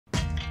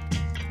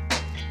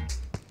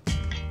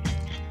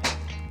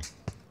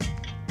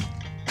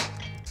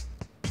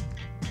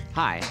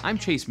Hi, I'm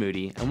Chase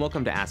Moody, and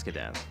welcome to Ask a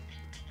Dev.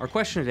 Our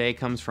question today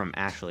comes from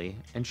Ashley,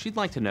 and she'd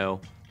like to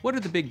know, what are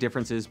the big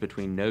differences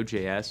between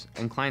Node.js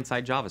and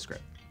client-side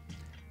JavaScript?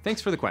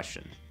 Thanks for the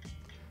question.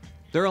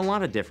 There are a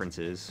lot of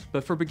differences,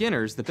 but for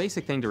beginners, the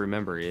basic thing to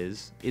remember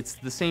is it's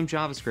the same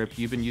JavaScript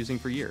you've been using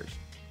for years,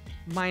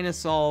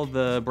 minus all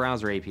the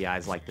browser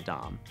APIs like the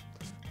DOM.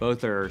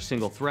 Both are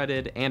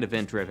single-threaded and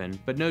event-driven,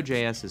 but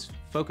Node.js is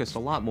focused a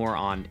lot more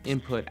on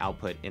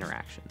input-output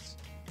interactions.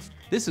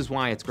 This is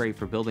why it's great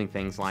for building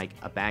things like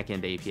a backend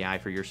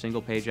API for your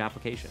single-page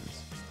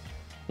applications.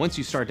 Once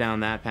you start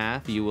down that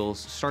path, you will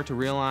start to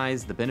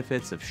realize the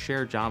benefits of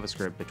shared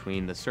JavaScript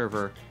between the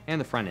server and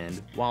the front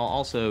end, while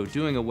also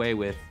doing away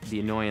with the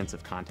annoyance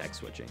of context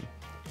switching.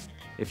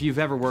 If you've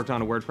ever worked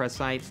on a WordPress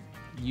site,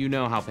 you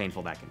know how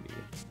painful that can be.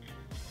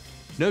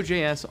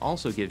 Node.js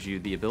also gives you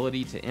the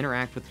ability to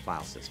interact with the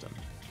file system.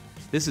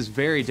 This is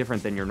very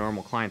different than your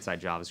normal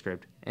client-side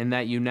JavaScript, in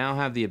that you now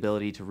have the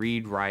ability to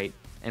read, write,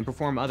 and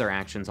perform other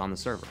actions on the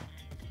server.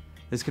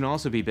 This can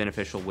also be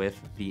beneficial with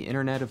the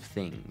Internet of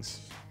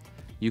Things.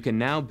 You can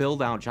now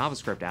build out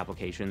JavaScript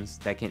applications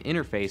that can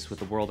interface with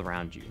the world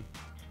around you.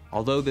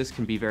 Although this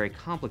can be very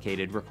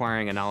complicated,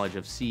 requiring a knowledge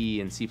of C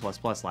and C++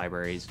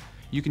 libraries,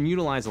 you can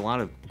utilize a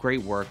lot of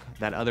great work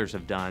that others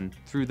have done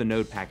through the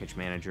Node Package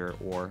Manager,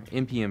 or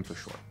NPM for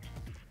short.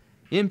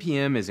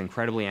 NPM is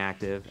incredibly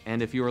active,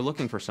 and if you are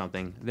looking for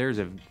something, there's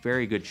a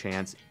very good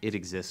chance it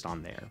exists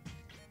on there.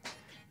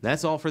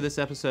 That's all for this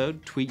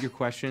episode. Tweet your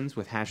questions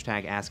with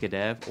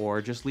 #AskADev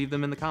or just leave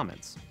them in the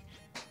comments.